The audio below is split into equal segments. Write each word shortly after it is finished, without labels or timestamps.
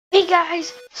Hey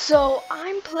guys, so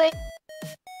I'm playing.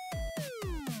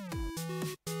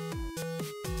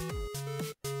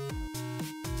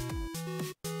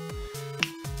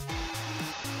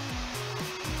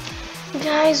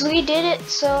 Guys, we did it.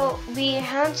 So we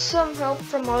had some help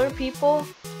from other people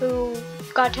who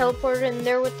got teleported in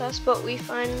there with us, but we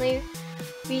finally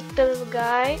beat the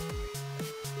guy.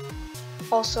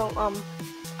 Also,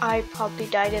 I probably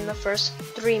died in the first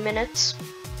 3 minutes,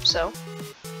 so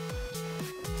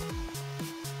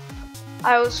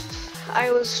I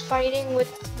was fighting with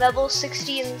level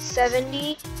 60 and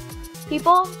 70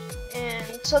 people,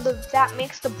 and so that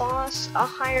makes the boss a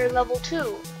higher level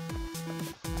too.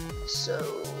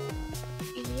 So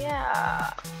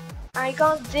yeah, I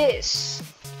got this.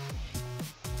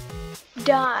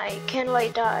 Die,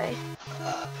 candlelight die.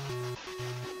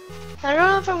 I don't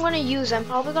know if I'm gonna use. I'm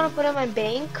probably gonna put it in my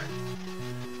bank,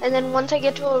 and then once I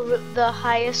get to the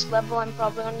highest level, I'm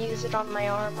probably gonna use it on my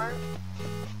armor.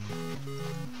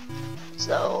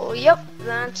 So yep,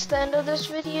 that's the end of this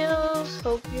video.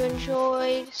 Hope you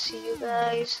enjoyed. See you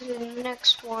guys in the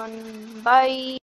next one. Bye.